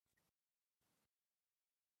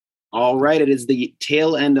All right. It is the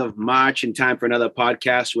tail end of March and time for another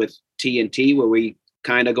podcast with T&T, where we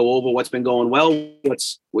kind of go over what's been going well,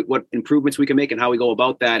 what improvements we can make and how we go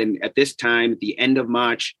about that. And at this time, at the end of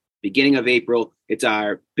March, beginning of April, it's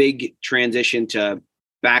our big transition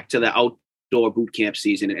back to the outdoor boot camp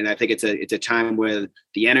season. And I think it's a time where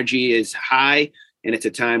the energy is high, and it's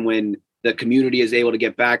a time when the community is able to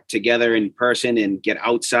get back together in person and get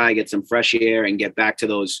outside, get some fresh air, and get back to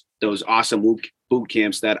those awesome boot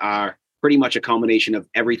camps that are pretty much a culmination of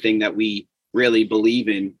everything that we really believe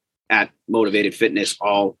in at Motivated Fitness,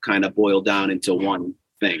 all kind of boiled down into one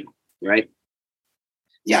thing, right?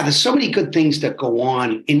 Yeah, there's so many good things that go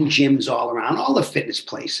on in gyms all around, all the fitness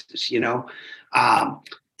places, and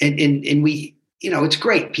we, it's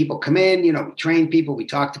great. People come in, we train people, we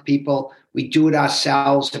talk to people, we do it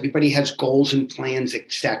ourselves. Everybody has goals and plans,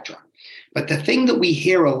 etc. But the thing that we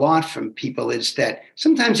hear a lot from people is that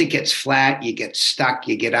sometimes it gets flat, you get stuck,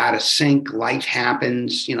 you get out of sync, life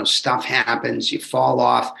happens, stuff happens, you fall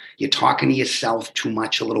off, you're talking to yourself too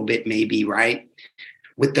much a little bit maybe, right?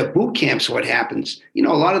 With the boot camps, what happens, a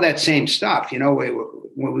lot of that same stuff, when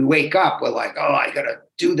we wake up, we're like, oh, I got to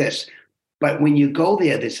do this. But when you go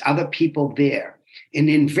there, there's other people there. And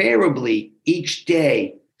invariably, each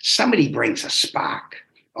day, somebody brings a spark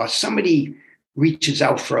or somebody reaches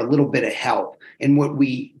out for a little bit of help. And what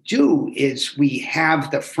we do is we have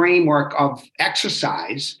the framework of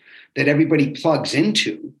exercise that everybody plugs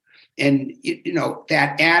into. And,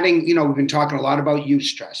 that adding, we've been talking a lot about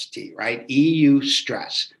eustress, T, right? EU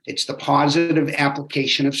stress. It's the positive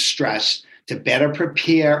application of stress to better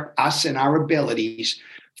prepare us and our abilities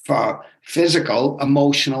for physical,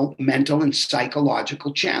 emotional, mental, and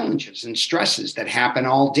psychological challenges and stresses that happen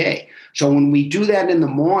all day. So when we do that in the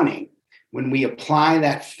morning, when we apply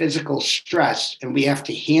that physical stress and we have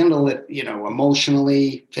to handle it,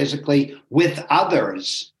 emotionally, physically with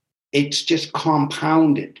others, it's just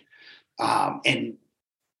compounded. And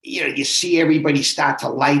you see everybody start to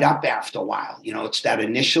light up after a while. It's that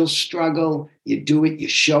initial struggle. You do it, you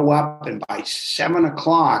show up, and by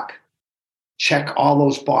 7:00, check all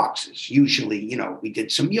those boxes. Usually, we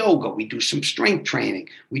did some yoga, we do some strength training,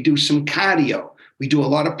 we do some cardio, we do a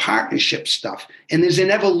lot of partnership stuff. And there's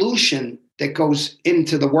an evolution that goes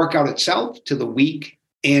into the workout itself, to the week,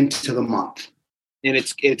 and to the month. And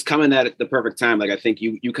it's coming at the perfect time. Like I think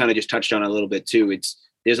you kind of just touched on it a little bit too.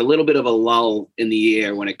 There's a little bit of a lull in the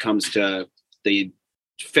air when it comes to the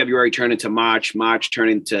February turn into March turn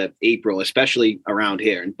into April, especially around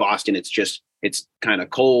here in Boston. It's kind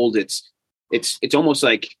of cold. It's almost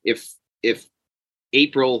like if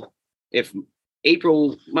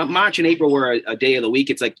March and April were a day of the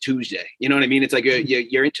week, it's like Tuesday. You know what I mean? It's like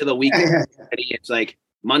you're into the week. It's like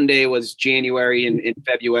Monday was January and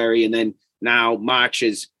February, and then now March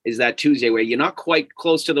is that Tuesday where you're not quite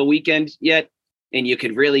close to the weekend yet, and you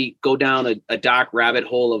could really go down a dark rabbit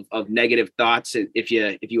hole of negative thoughts if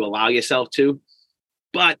you allow yourself to.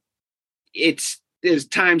 But there's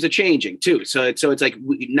times are changing too. So it's like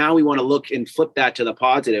now we want to look and flip that to the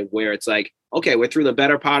positive, where it's like, okay, we're through the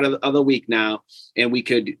better part of the week now, and we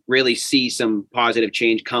could really see some positive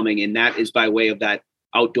change coming. And that is by way of that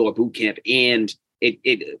outdoor boot camp. And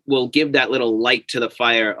it will give that little light to the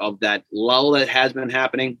fire of that lull that has been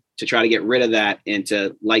happening, to try to get rid of that and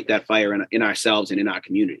to light that fire in ourselves and in our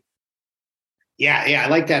community. Yeah. I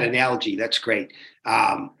like that analogy. That's great.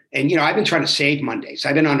 And, I've been trying to save Mondays.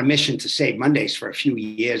 I've been on a mission to save Mondays for a few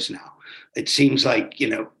years now. It seems like,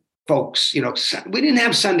 folks, we didn't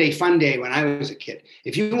have Sunday fun day when I was a kid.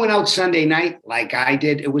 If you went out Sunday night like I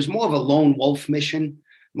did, it was more of a lone wolf mission.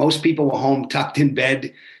 Most people were home tucked in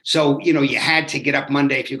bed. So, you had to get up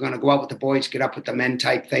Monday. If you're going to go out with the boys, get up with the men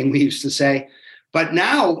type thing, we used to say. But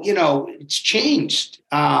now, it's changed.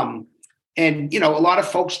 And, a lot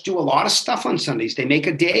of folks do a lot of stuff on Sundays. They make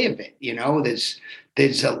a day of it.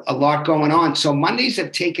 There's a lot going on. So Mondays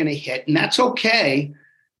have taken a hit, and that's okay.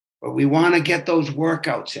 But we want to get those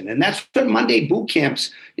workouts in. And that's what Monday boot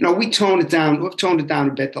camps, we tone it down. We've toned it down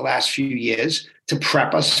a bit the last few years to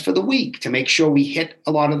prep us for the week, to make sure we hit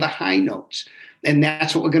a lot of the high notes. And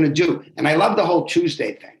that's what we're going to do. And I love the whole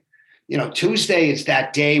Tuesday thing. Tuesday is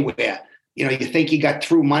that day where, you think you got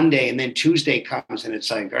through Monday, and then Tuesday comes and it's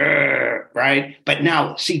like, right? But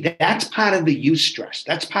now, see, that's part of the eustress.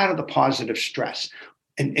 That's part of the positive stress.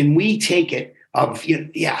 And we take it of,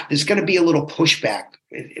 there's going to be a little pushback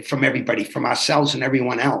from everybody, from ourselves and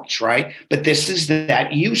everyone else, right? But this is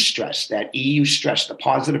that eustress, that EU stress, the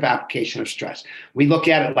positive application of stress. We look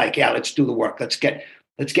at it like, let's do the work. Let's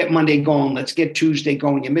get Monday going. Let's get Tuesday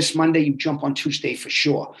going. You miss Monday, you jump on Tuesday for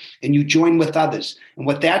sure. And you join with others. And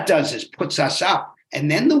what that does is puts us up.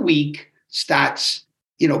 And then the week starts,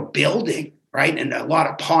 building, right, in a lot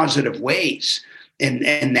of positive ways.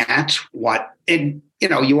 And that's what, and,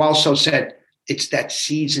 you also said it's that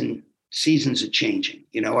seasons are changing.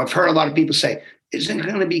 I've heard a lot of people say, isn't it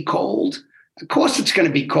going to be cold? Of course it's going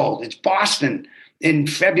to be cold. It's Boston in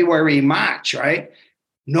February, March, right?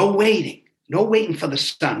 No waiting for the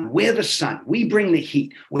sun. We're the sun. We bring the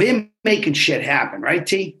heat. We're making shit happen, right,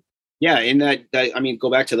 T? Yeah, and that I mean, go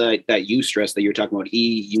back to that U stress that you're talking about.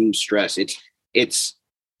 EU stress. It's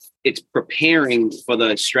preparing for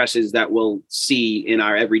the stresses that we'll see in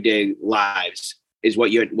our everyday lives. Is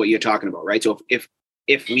what you're talking about, right? So if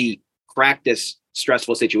we practice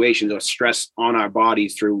stressful situations or stress on our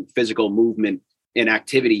bodies through physical movement and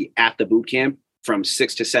activity at the boot camp from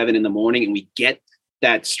 6 to 7 in the morning, and we get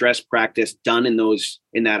that stress practice done in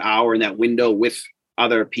that hour, in that window with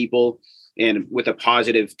other people and with a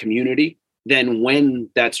positive community, then when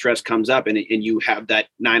that stress comes up and you have that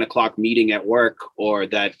 9 o'clock meeting at work or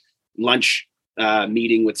that lunch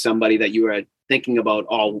meeting with somebody that you are thinking about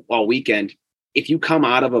all weekend, if you come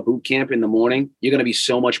out of a boot camp in the morning, you're going to be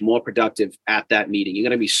so much more productive at that meeting. You're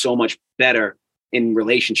going to be so much better in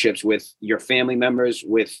relationships with your family members,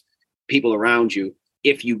 with people around you,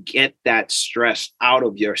 if you get that stress out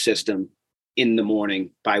of your system in the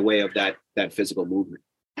morning by way of that physical movement.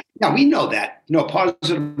 Yeah, we know that.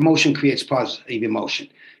 Positive emotion creates positive emotion.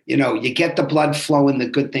 You get the blood flowing, the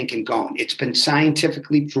good thinking going. It's been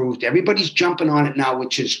scientifically proved. Everybody's jumping on it now,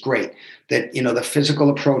 which is great. That, the physical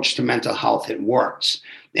approach to mental health, it works.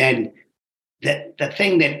 And the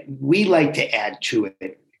thing that we like to add to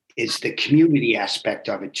it is the community aspect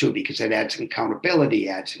of it too, because it adds accountability,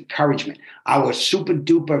 adds encouragement. Our super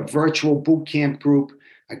duper virtual boot camp group,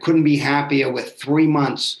 I couldn't be happier with 3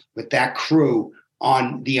 months with that crew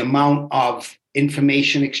on the amount of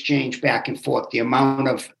information exchange back and forth, the amount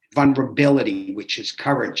of vulnerability, which is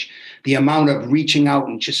courage, the amount of reaching out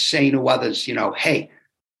and just saying to others, hey,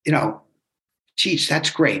 geez, that's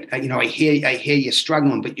great. I hear you're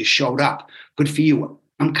struggling, but you showed up. Good for you.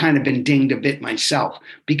 I'm kind of been dinged a bit myself,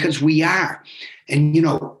 because we are. And,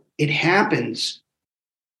 it happens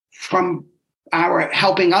from our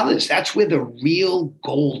helping others. That's where the real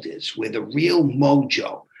gold is, where the real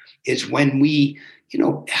mojo is, when we,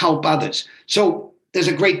 help others. So there's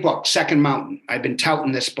a great book, Second Mountain. I've been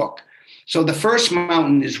touting this book. So the first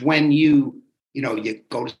mountain is when you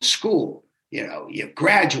go to school, you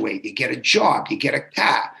graduate, you get a job, you get a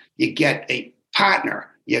car, you get a partner,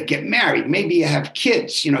 you get married, maybe you have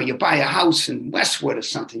kids, you buy a house in Westwood or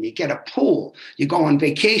something, you get a pool, you go on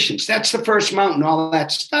vacations. That's the first mountain, all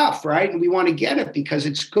that stuff, right? And we want to get it because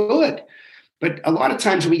it's good. But a lot of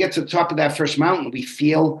times when we get to the top of that first mountain, we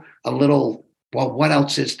feel a little, well, what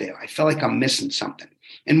else is there? I feel like I'm missing something.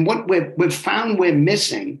 And what we've found we're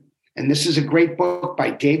missing, and this is a great book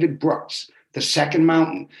by David Brooks, The Second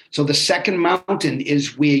Mountain. So the second mountain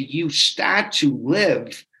is where you start to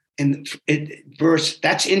live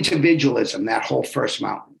that's individualism, that whole first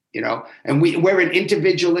mountain, and we're an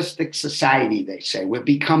individualistic society, they say. We've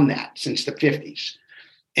become that since the 50s.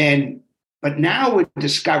 But now we're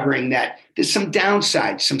discovering that there's some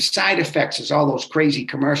downsides, some side effects, as all those crazy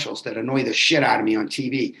commercials that annoy the shit out of me on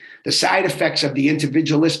TV. The side effects of the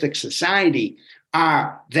individualistic society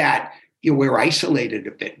are that we're isolated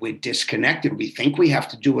a bit. We're disconnected. We think we have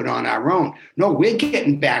to do it on our own. No, we're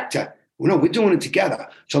getting back to, we're doing it together.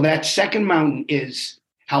 So that second mountain is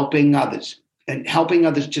helping others, and helping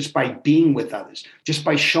others just by being with others, just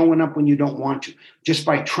by showing up when you don't want to, just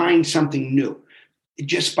by trying something new,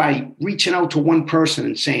 just by reaching out to one person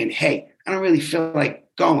and saying, hey, I don't really feel like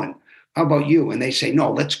going. How about you? And they say,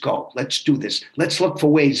 no, let's go. Let's do this. Let's look for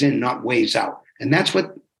ways in, not ways out. And that's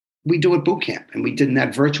what we do at boot camp, and we did in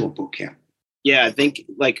that virtual boot camp. Yeah, I think,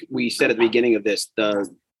 like we said at the beginning of this, the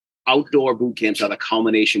outdoor boot camps are the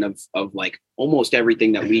culmination of like almost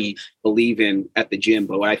everything that we believe in at the gym.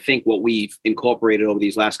 But I think what we've incorporated over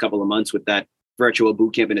these last couple of months with that virtual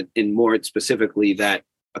boot camp, and more specifically that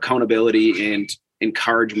accountability and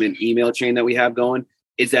encouragement email chain that we have going,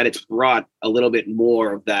 is that it's brought a little bit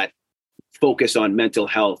more of that focus on mental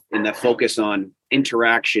health and that focus on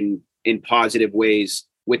interaction in positive ways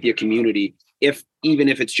with your community. Even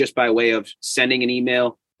if it's just by way of sending an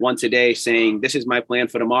email once a day saying, this is my plan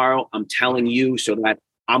for tomorrow. I'm telling you so that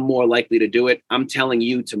I'm more likely to do it. I'm telling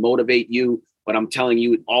you to motivate you, but I'm telling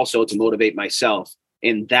you also to motivate myself.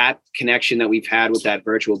 And that connection that we've had with that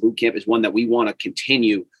virtual boot camp is one that we want to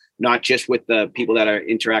continue, not just with the people that are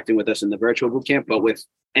interacting with us in the virtual boot camp, but with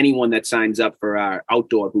anyone that signs up for our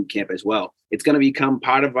outdoor boot camp as well. It's going to become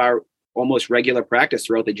part of our almost regular practice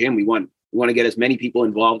throughout the gym. We want to get as many people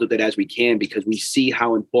involved with it as we can, because we see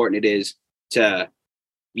how important it is to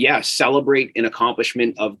celebrate an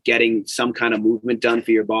accomplishment of getting some kind of movement done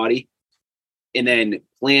for your body, and then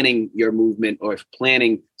planning your movement or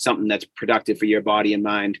planning something that's productive for your body and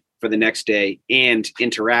mind for the next day, and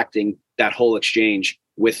interacting that whole exchange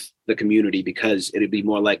with the community, because it'd be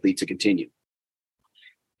more likely to continue.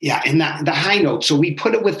 Yeah. And the high note. So we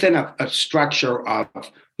put it within a structure of,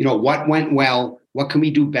 what went well, what can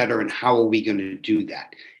we do better, and how are we going to do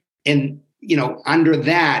that? And, under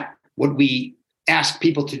that, what we ask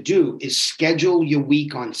people to do is schedule your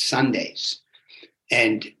week on Sundays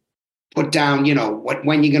and put down,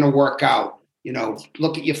 when you're going to work out,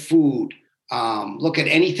 look at your food, look at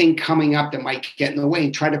anything coming up that might get in the way,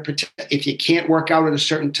 and try to protect. If you can't work out at a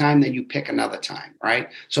certain time, then you pick another time, right?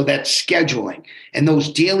 So that's scheduling. And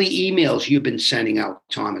those daily emails you've been sending out,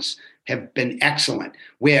 Thomas, have been excellent,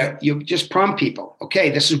 where you just prompt people, okay,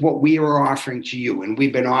 this is what we are offering to you. And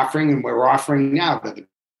we've been offering, and we're offering now to the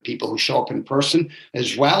people who show up in person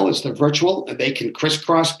as well as the virtual. They can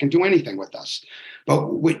crisscross, can do anything with us.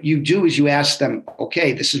 But what you do is you ask them,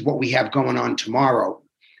 okay, this is what we have going on tomorrow.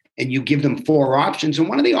 And you give them 4 options. And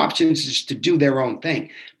one of the options is to do their own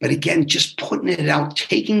thing. But again, just putting it out,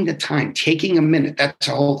 taking the time, taking a minute. That's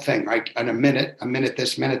the whole thing, right? And a minute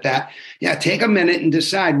this, minute that. Yeah, take a minute and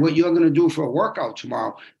decide what you're going to do for a workout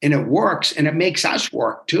tomorrow. And it works, and it makes us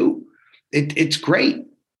work too. It's great.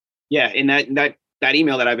 Yeah, and that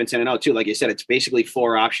email that I've been sending out too, like you said, it's basically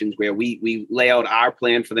 4 options where we lay out our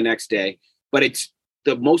plan for the next day. But it's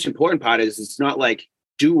the most important part is it's not like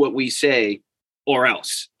do what we say or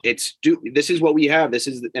else. It's this is what we have. This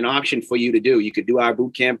is an option for you to do. You could do our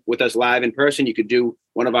boot camp with us live in person. You could do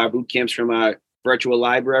one of our boot camps from our virtual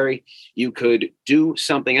library. You could do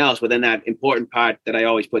something else. But then that important part that I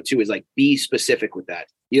always put too is like, be specific with that.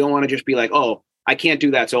 You don't want to just be like, oh, I can't do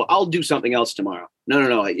that, so I'll do something else tomorrow.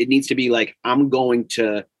 No. It needs to be like, I'm going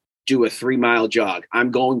to do a 3-mile jog. I'm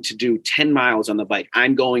going to do 10 miles on the bike.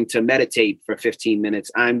 I'm going to meditate for 15 minutes.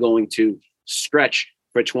 I'm going to stretch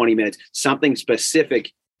for 20 minutes. Something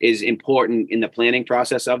specific is important in the planning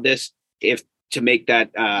process of this, if to make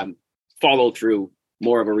that follow through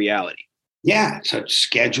more of a reality. Yeah. So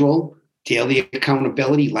schedule, daily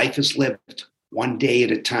accountability. Life is lived one day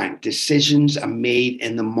at a time. Decisions are made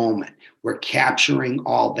in the moment. We're capturing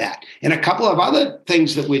all that. And a couple of other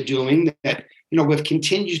things that we're doing that, we've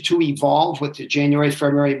continued to evolve with the January,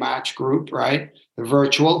 February, March group, right? The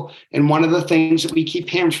virtual. And one of the things that we keep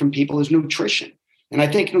hearing from people is nutrition. And I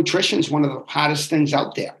think nutrition is one of the hottest things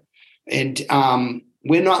out there. And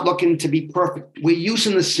we're not looking to be perfect. We're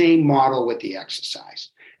using the same model with the exercise.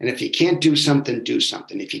 And if you can't do something, do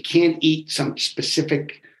something. If you can't eat some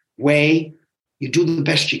specific way, you do the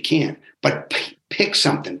best you can. But pick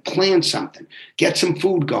something, plan something, get some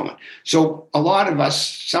food going. So a lot of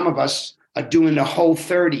us, some of us are doing the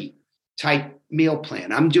Whole30 type meal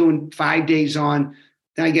plan. I'm doing 5 days on,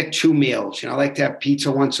 then I get 2 meals. I like to have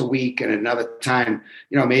pizza once a week, and another time,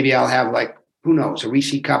 maybe I'll have who knows, a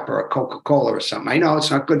Reese cup or a Coca-Cola or something. I know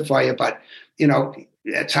it's not good for you, but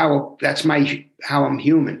that's how I'm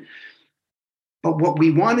human. But what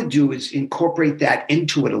we want to do is incorporate that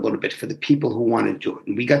into it a little bit for the people who want to do it.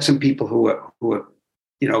 And we got some people who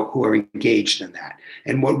are engaged in that.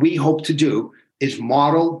 And what we hope to do is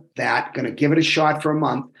model that, going to give it a shot for a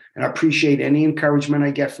month, and I appreciate any encouragement I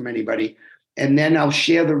get from anybody. And then I'll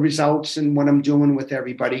share the results and what I'm doing with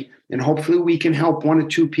everybody. And hopefully we can help 1 or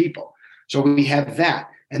 2 people. So we have that.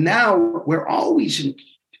 And now we're always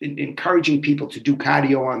encouraging people to do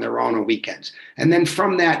cardio on their own on weekends. And then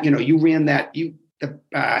from that, you ran the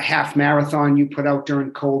half marathon you put out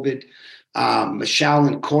during COVID. Michelle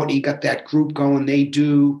and Courtney got that group going. They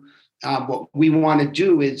do. What we want to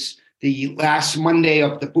do is the last Monday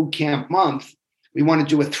of the boot camp month, we want to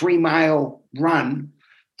do a 3-mile run,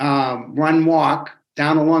 walk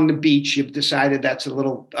down along the beach. You've decided that's a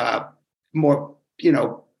little more,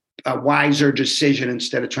 a wiser decision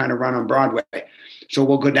instead of trying to run on Broadway. So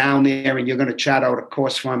we'll go down there, and you're going to chat out a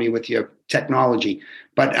course for me with your technology.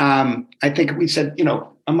 But I think we said,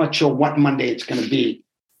 I'm not sure what Monday it's going to be,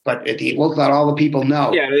 but we'll let all the people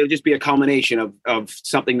know. Yeah, it'll just be a culmination of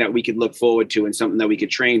something that we could look forward to and something that we could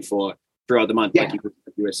train for throughout the month, like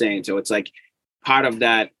you were saying. So it's like part of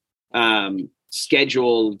that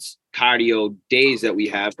scheduled cardio days that we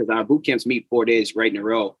have, because our boot camps meet 4 days right in a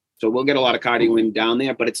row. So we'll get a lot of cardio in down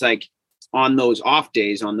there, but it's like on those off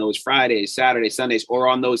days, on those Fridays, Saturdays, Sundays, or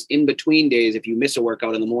on those in-between days, if you miss a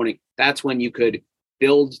workout in the morning, that's when you could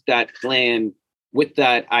build that plan with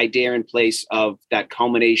that idea in place of that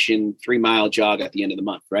culmination 3-mile jog at the end of the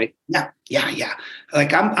month, right? Yeah.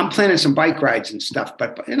 Like I'm planning some bike rides and stuff,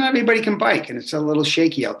 but not everybody can bike, and it's a little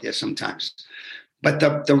shaky out there sometimes. But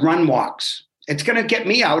the run walks, It's going to get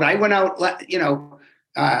me out. I went out,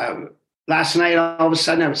 last night, all of a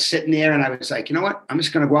sudden I was sitting there and I was like, you know what? I'm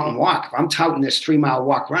just going to go out and walk. If I'm touting this 3-mile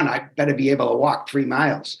walk run, I better be able to walk 3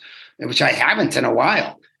 miles, which I haven't in a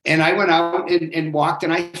while. And I went out and walked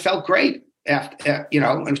and I felt great after,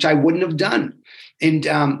 which I wouldn't have done. And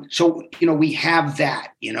so, we have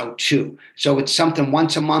that, too. So it's something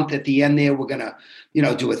once a month at the end there, we're going to,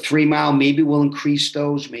 do a 3-mile. Maybe we'll increase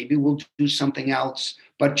those. Maybe we'll do something else,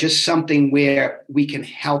 but just something where we can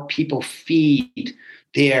help people feed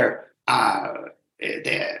their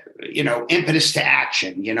impetus to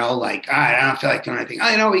action, like, I don't feel like doing anything.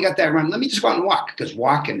 We got that run. Let me just go out and walk, because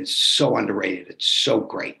walking is so underrated. It's so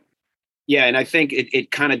great. Yeah. And I think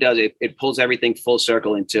it kind of does. It pulls everything full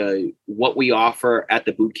circle into what we offer at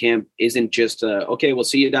the boot camp. Isn't just, okay, we'll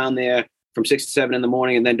see you down there from 6 to 7 in the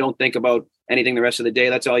morning and then don't think about anything the rest of the day.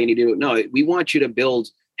 That's all you need to do. No, we want you to build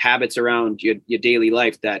habits around your daily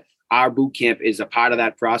life, that our boot camp is a part of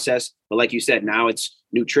that process. But like you said, now it's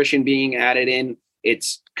nutrition being added in,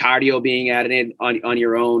 it's cardio being added in on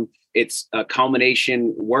your own. It's a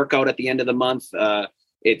culmination workout at the end of the month.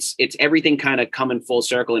 It's everything kind of coming full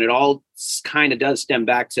circle. And it all kind of does stem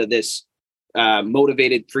back to this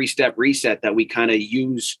motivated 3-step reset that we kind of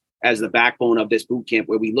use as the backbone of this boot camp,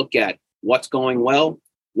 where we look at what's going well,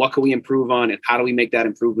 what can we improve on, and how do we make that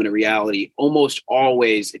improvement a reality? Almost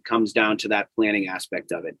always it comes down to that planning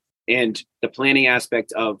aspect of it. And the planning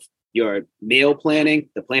aspect of your meal planning,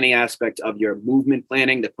 the planning aspect of your movement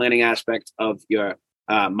planning, the planning aspect of your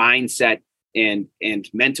mindset and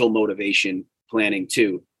mental motivation planning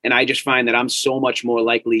too. And I just find that I'm so much more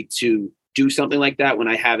likely to do something like that when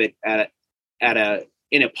I have it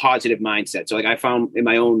in a positive mindset. So like I found in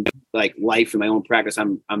my own life, in my own practice,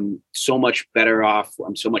 I'm so much better off.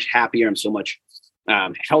 I'm so much happier. I'm so much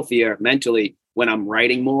healthier mentally when I'm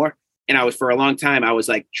writing more. And for a long time, I was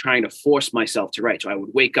like trying to force myself to write. So I would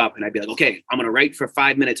wake up and I'd be like, okay, I'm going to write for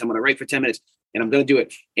 5 minutes. I'm going to write for 10 minutes and I'm going to do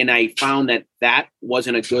it. And I found that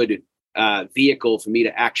wasn't a good vehicle for me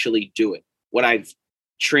to actually do it. What I've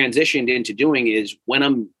transitioned into doing is when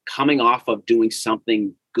I'm coming off of doing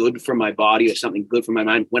something good for my body or something good for my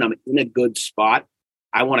mind, when I'm in a good spot,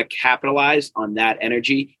 I want to capitalize on that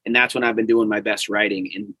energy. And that's when I've been doing my best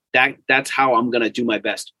writing. And that's how I'm going to do my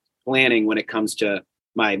best planning when it comes to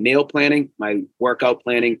my meal planning, my workout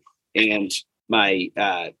planning, and my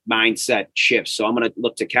mindset shifts. So I'm going to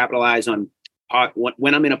look to capitalize on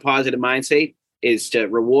when I'm in a positive mindset is to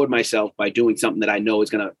reward myself by doing something that I know is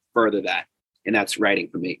going to further that. And that's writing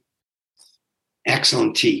for me.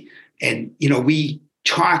 Excellent, T. And, we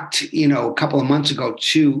talked, a couple of months ago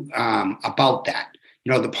too, about that,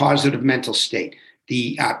 the positive mental state,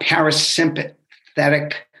 the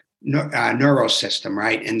parasympathetic neurosystem,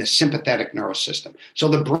 right? And the sympathetic neurosystem. So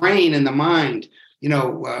the brain and the mind,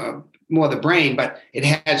 more the brain, but it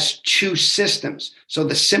has two systems. So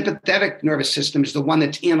the sympathetic nervous system is the one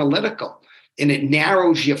that's analytical, and it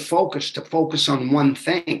narrows your focus to focus on one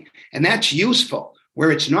thing. And that's useful.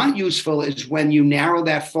 Where it's not useful is when you narrow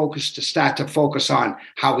that focus to start to focus on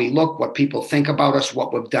how we look, what people think about us,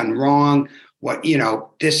 what we've done wrong, what,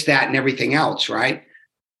 this, that, and everything else, right?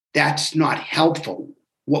 That's not helpful.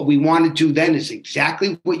 What we want to do then is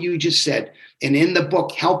exactly what you just said. And in the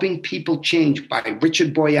book, Helping People Change by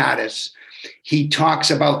Richard Boyatis, he talks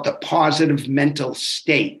about the positive mental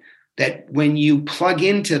state, that when you plug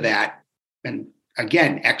into that, and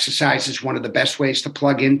again, exercise is one of the best ways to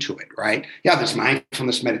plug into it, right? Yeah, there's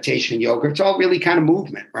mindfulness, meditation, yoga. It's all really kind of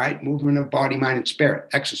movement, right? Movement of body, mind, and spirit,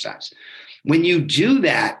 exercise. When you do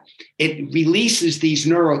that, it releases these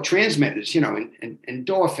neurotransmitters,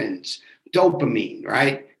 endorphins, dopamine,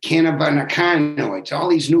 right? Cannabinoids, all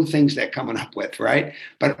these new things they're coming up with, right?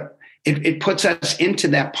 But it puts us into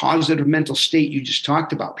that positive mental state you just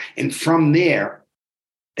talked about. And from there,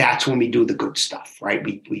 that's when we do the good stuff, right?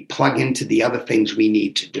 We plug into the other things we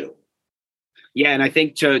need to do. Yeah. And I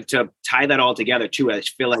think to tie that all together too, I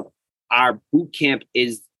just feel like our boot camp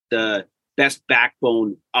is the best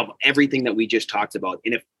backbone of everything that we just talked about.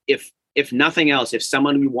 And if nothing else, if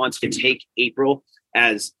someone who wants to take April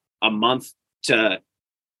as a month to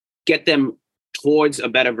get them towards a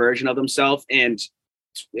better version of themselves, and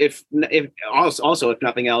if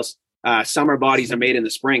nothing else, summer bodies are made in the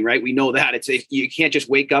spring, right? We know that you can't just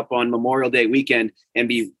wake up on Memorial Day weekend and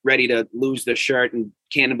be ready to lose the shirt and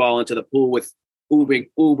cannonball into the pool with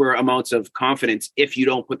uber amounts of confidence if you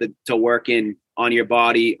don't put the work in on your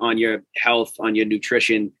body, on your health, on your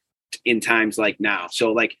nutrition in times like now.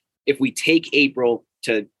 So like if we take April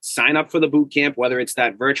to sign up for the boot camp, whether it's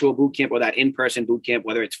that virtual boot camp or that in-person boot camp,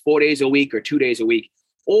 whether it's 4 days a week or 2 days a week,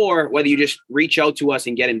 or whether you just reach out to us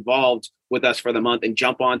and get involved with us for the month and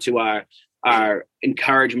jump onto our our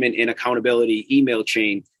encouragement and accountability email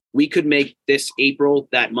chain, we could make this April,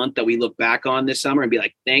 that month that we look back on this summer, and be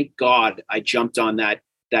like, thank God I jumped on that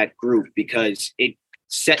group, because it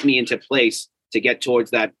set me into place to get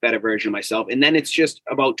towards that better version of myself. And then it's just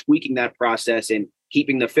about tweaking that process and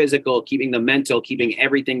keeping the physical, keeping the mental, keeping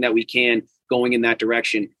everything that we can going in that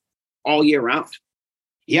direction all year round.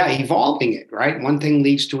 Yeah, evolving it, right? One thing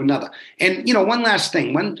leads to another. And, one last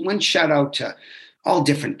thing, one shout out to all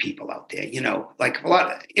different people out there, like a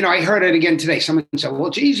lot, I heard it again today. Someone said, well,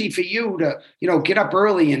 it's easy for you to, get up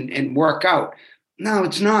early and work out. No,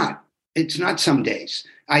 it's not. It's not some days.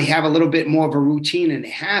 I have a little bit more of a routine and a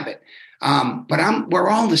habit. But we're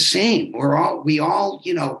all the same. We all,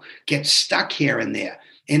 get stuck here and there.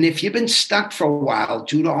 And if you've been stuck for a while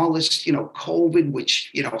due to all this, COVID,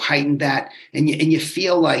 which, heightened that, and you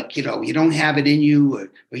feel like, you don't have it in you,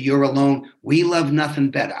 or you're alone, we love nothing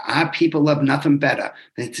better. Our people love nothing better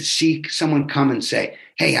than to see someone come and say,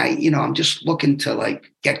 hey, I'm just looking to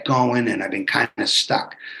get going, and I've been kind of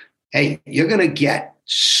stuck. Hey, you're going to get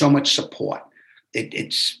so much support.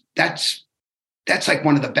 That's like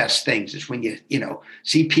one of the best things, is when you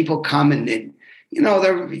see people come and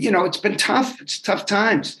they're, it's been tough. It's tough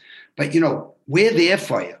times, but we're there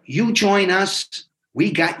for you. You join us.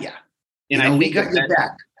 We got you. And I think we got your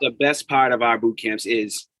back. The best part of our boot camps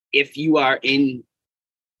is, if you are in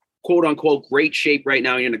quote unquote great shape right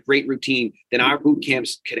now, you're in a great routine, then our boot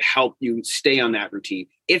camps could help you stay on that routine.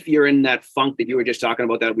 If you're in that funk that you were just talking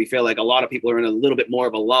about, that we feel like a lot of people are in a little bit more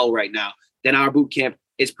of a lull right now, then our boot camp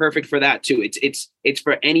is perfect for that too. It's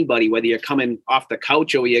for anybody, whether you're coming off the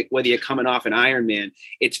couch or whether you're coming off an Ironman.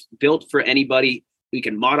 It's built for anybody. We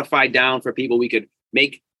can modify down for people. We could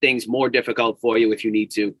make things more difficult for you if you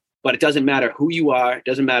need to. But it doesn't matter who you are. It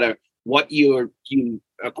doesn't matter what you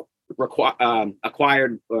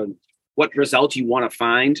acquired or what results you want to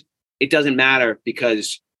find. It doesn't matter,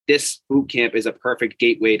 because this boot camp is a perfect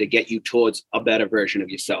gateway to get you towards a better version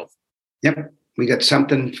of yourself. Yep, we got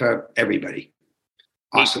something for everybody.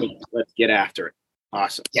 Awesome. Let's get after it.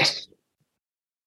 Awesome. Yes.